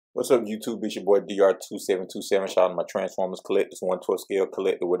What's up, YouTube? It's your boy DR2727. Shout out to my Transformers collectors, 1/12 scale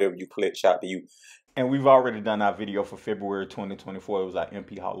collector, whatever you collect, shout out to you. And we've already done our video for February 2024. It was our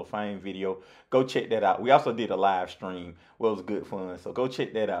MP Hall of Fame video. Go check that out. We also did a live stream. Well, it was good fun, so go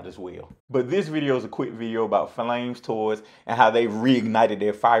check that out as well. But this video is a quick video about Flames Toys and how they reignited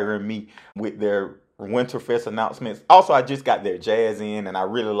their fire in me with their Winterfest announcements. Also, I just got their Jazz in, and I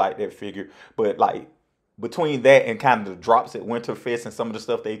really like that figure. But like, between that and kind of the drops at Winterfest and some of the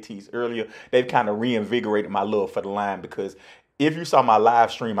stuff they teased earlier, they've kind of reinvigorated my love for the line, because if you saw my live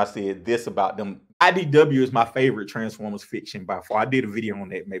stream, I said this about them. IDW is my favorite Transformers fiction by far. I did a video on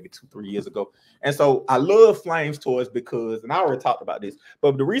that maybe 2-3 years ago. And so I love Flames Toys because, and I already talked about this,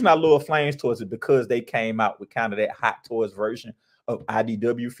 but the reason I love Flames Toys is because they came out with kind of that Hot Toys version of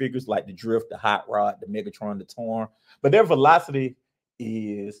IDW figures, like the Drift, the Hot Rod, the Megatron, the Torn. But their velocity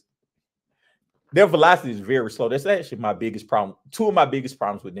is very slow. That's actually my biggest problem. Two of my biggest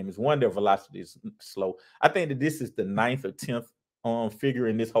problems with them is, one, their velocity is slow. I think that this is the 9th or 10th figure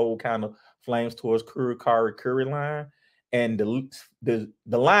in this whole kind of Flames Toys Curry line. And the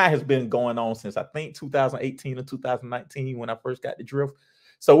line has been going on since I think 2018 or 2019 when I first got the Drift.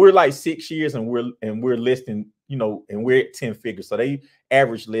 So we're like 6 years, and we're listing, and we're at 10 figures. So they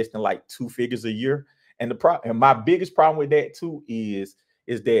average less than like 2 figures a year. And my biggest problem with that too is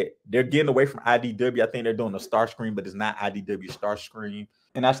that they're getting away from IDW. I think they're doing a Starscream, but it's not IDW Starscream.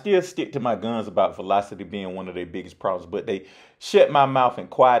 And I still stick to my guns about velocity being one of their biggest problems, but they shut my mouth and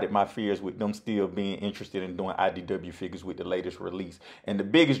quieted my fears with them still being interested in doing IDW figures with the latest release. And the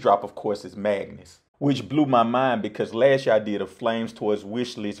biggest drop, of course, is Magnus, which blew my mind because last year I did a Flames Toys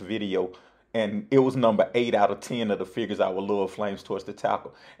wish list video, and it was number 8 out of 10 of the figures I would love Flames Toys to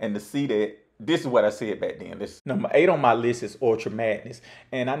tackle. And to see that, this is what I said back then. This number 8 on my list is Ultra Madness.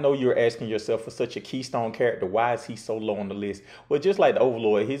 And I know you're asking yourself, for such a keystone character, why is he so low on the list? Well, just like the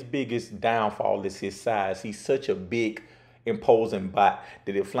Overlord, his biggest downfall is his size. He's such a big, imposing bot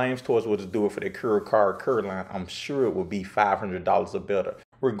that if Flames Toys were to do it for their Curry line, I'm sure it would be $500 or better.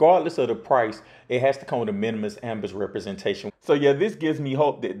 Regardless of the price, it has to come with a minimus ambus representation. So yeah, this gives me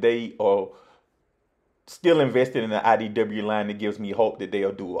hope that they are still invested in the IDW line. It gives me hope that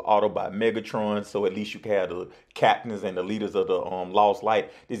they'll do an Autobot Megatron, so at least you can have the captains and the leaders of the Lost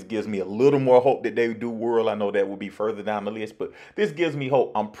Light. This gives me a little more hope that they do World. I know that will be further down the list, but this gives me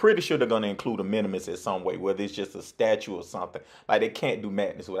hope. I'm pretty sure they're going to include a Minimus in some way, whether it's just a statue or something. Like, they can't do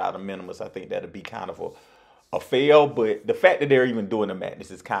Madness without a Minimus. I think that'd be kind of a fail, but the fact that they're even doing the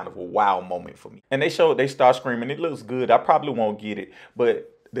Madness is kind of a wow moment for me. And they showed they Starscream, and it looks good. I probably won't get it, but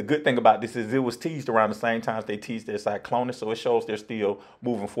the good thing about this is it was teased around the same time as they teased their Cyclonus, so it shows they're still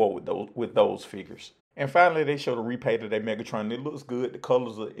moving forward with those figures. And finally, they showed a repaint of their Megatron. It looks good. The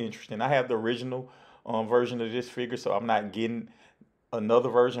colors are interesting. I have the original version of this figure, so I'm not getting another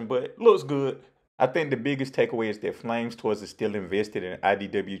version, but it looks good. I think the biggest takeaway is that Flames Toys is still invested in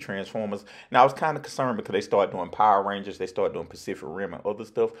IDW Transformers. Now, I was kind of concerned because they started doing Power Rangers, they started doing Pacific Rim and other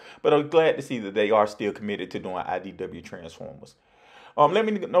stuff, but I'm glad to see that they are still committed to doing IDW Transformers. Let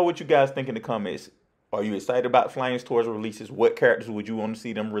me know what you guys think in the comments. Are you excited about Flames Toys releases? What characters would you want to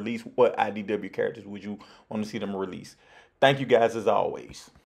see them release? What IDW characters would you want to see them release? Thank you guys as always.